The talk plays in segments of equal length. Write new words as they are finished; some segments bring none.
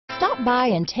Stop by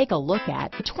and take a look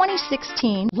at the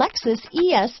 2016 Lexus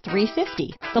ES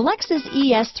 350. The Lexus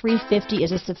ES 350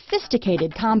 is a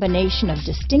sophisticated combination of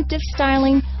distinctive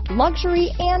styling, luxury,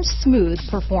 and smooth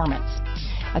performance.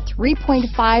 A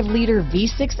 3.5-liter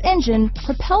V6 engine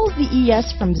propels the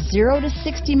ES from 0 to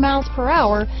 60 miles per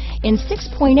hour in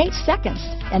 6.8 seconds,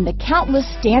 and the countless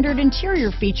standard interior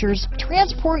features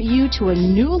transport you to a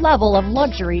new level of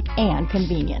luxury and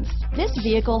convenience. This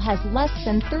vehicle has less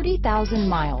than 30,000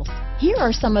 miles. Here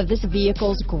are some of this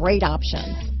vehicle's great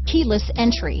options: keyless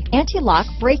entry, anti-lock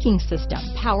braking system,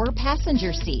 power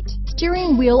passenger seat,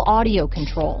 steering wheel audio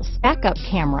controls, backup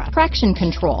camera, traction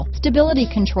control, stability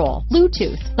control,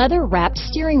 Bluetooth, leather-wrapped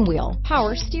steering wheel,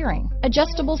 power steering,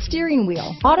 adjustable steering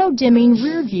wheel, auto-dimming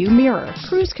rear view mirror,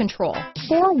 cruise control,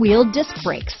 four-wheel disc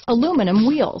brakes, aluminum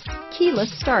wheels,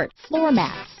 keyless start, floor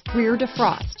mats, rear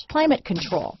defrost, climate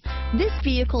control. This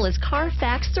vehicle is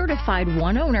CarFax certified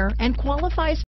one owner and qualifies